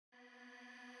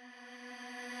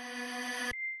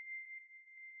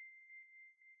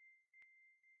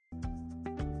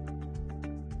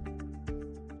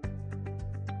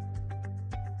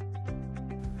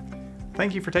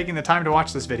Thank you for taking the time to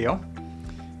watch this video.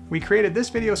 We created this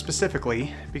video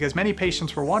specifically because many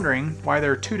patients were wondering why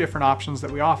there are two different options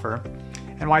that we offer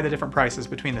and why the different prices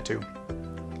between the two.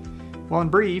 Well, in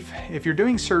brief, if you're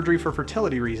doing surgery for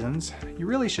fertility reasons, you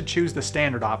really should choose the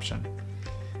standard option.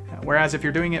 Whereas if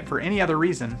you're doing it for any other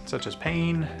reason, such as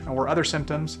pain or other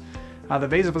symptoms, the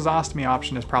vasovasostomy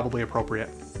option is probably appropriate.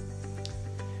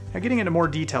 Now, getting into more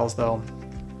details though,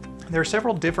 there are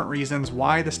several different reasons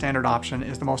why the standard option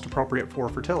is the most appropriate for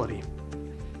fertility.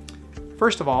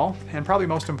 First of all, and probably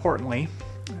most importantly,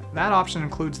 that option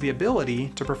includes the ability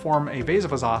to perform a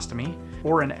vasovasostomy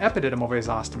or an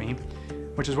epididymovasostomy,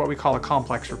 which is what we call a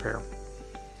complex repair.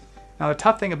 Now, the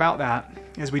tough thing about that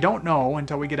is we don't know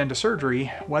until we get into surgery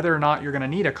whether or not you're going to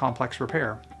need a complex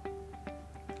repair.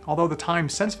 Although the time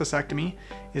since vasectomy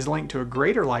is linked to a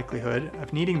greater likelihood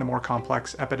of needing the more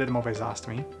complex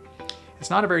epididymovasostomy, it's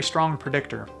not a very strong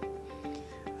predictor.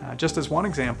 Just as one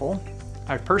example,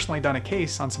 I've personally done a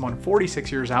case on someone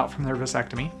 46 years out from their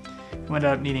vasectomy who ended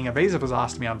up needing a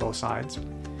vasovasostomy on both sides.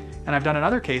 And I've done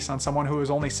another case on someone who was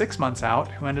only 6 months out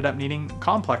who ended up needing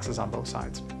complexes on both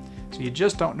sides. So you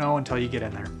just don't know until you get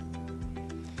in there.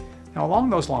 Now,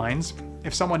 along those lines,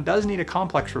 if someone does need a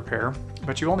complex repair,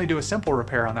 but you only do a simple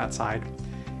repair on that side,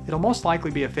 it'll most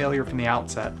likely be a failure from the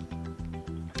outset.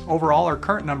 Overall, our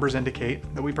current numbers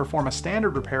indicate that we perform a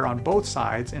standard repair on both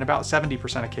sides in about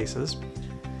 70% of cases,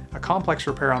 a complex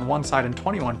repair on one side in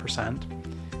 21%,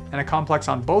 and a complex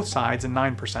on both sides in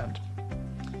 9%.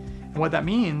 And what that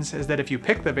means is that if you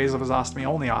pick the vasovasostomy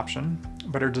only option,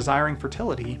 but are desiring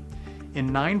fertility, in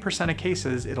 9% of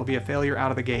cases it'll be a failure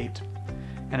out of the gate.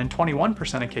 And in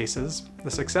 21% of cases,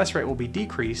 the success rate will be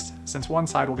decreased since one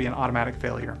side will be an automatic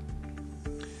failure.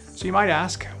 So you might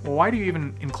ask, well, why do you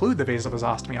even include the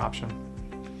vasovasostomy option?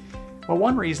 Well,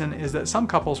 one reason is that some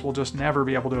couples will just never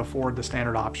be able to afford the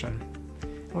standard option.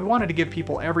 And we wanted to give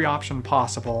people every option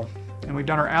possible, and we've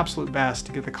done our absolute best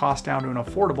to get the cost down to an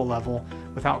affordable level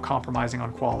without compromising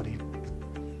on quality.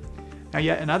 Now,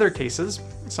 yet in other cases,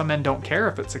 some men don't care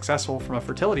if it's successful from a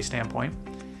fertility standpoint,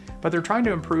 but they're trying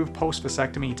to improve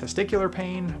post-vasectomy testicular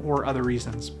pain or other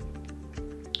reasons.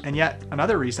 And yet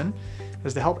another reason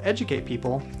is to help educate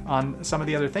people on some of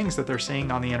the other things that they're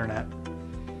seeing on the internet.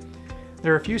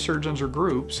 There are a few surgeons or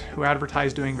groups who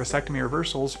advertise doing vasectomy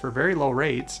reversals for very low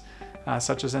rates,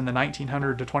 such as in the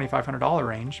 $1,900 to $2,500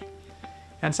 range,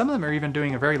 and some of them are even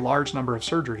doing a very large number of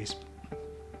surgeries.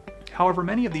 However,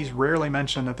 many of these rarely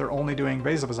mention that they're only doing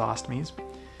vasovasostomies,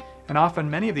 and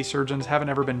often many of these surgeons haven't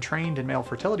ever been trained in male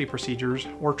fertility procedures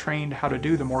or trained how to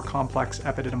do the more complex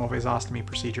epididymovasostomy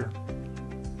procedure.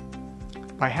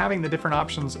 By having the different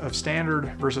options of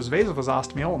standard versus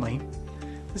vasovasostomy only,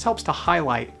 this helps to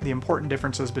highlight the important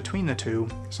differences between the two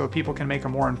so people can make a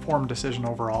more informed decision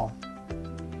overall.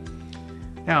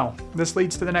 Now, this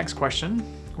leads to the next question,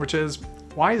 which is,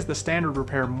 why is the standard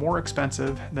repair more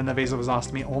expensive than the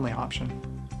vasovasostomy only option?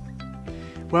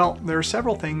 Well, there are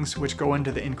several things which go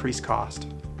into the increased cost.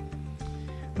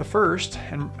 The first,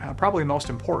 and probably most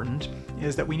important,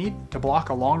 is that we need to block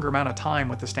a longer amount of time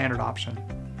with the standard option.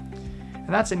 And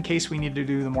that's in case we need to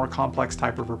do the more complex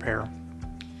type of repair.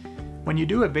 When you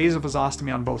do a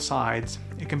vasovasostomy on both sides,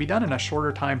 it can be done in a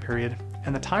shorter time period,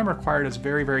 and the time required is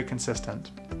very, very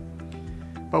consistent.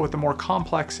 But with the more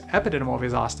complex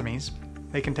epididymovasostomies,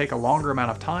 they can take a longer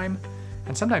amount of time,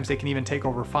 and sometimes they can even take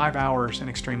over 5 hours in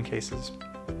extreme cases.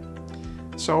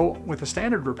 So with a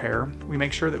standard repair, we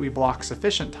make sure that we block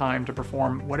sufficient time to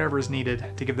perform whatever is needed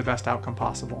to give the best outcome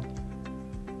possible.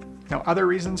 Now, other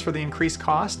reasons for the increased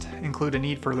cost include a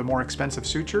need for the more expensive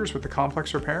sutures with the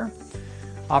complex repair,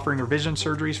 offering revision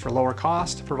surgeries for lower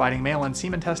cost, providing mail-in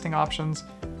semen testing options,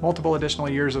 multiple additional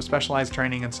years of specialized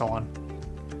training, and so on.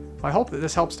 I hope that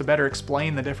this helps to better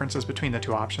explain the differences between the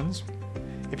two options.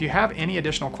 If you have any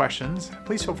additional questions,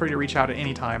 please feel free to reach out at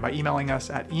any time by emailing us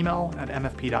at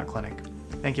email@mfp.clinic.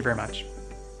 Thank you very much.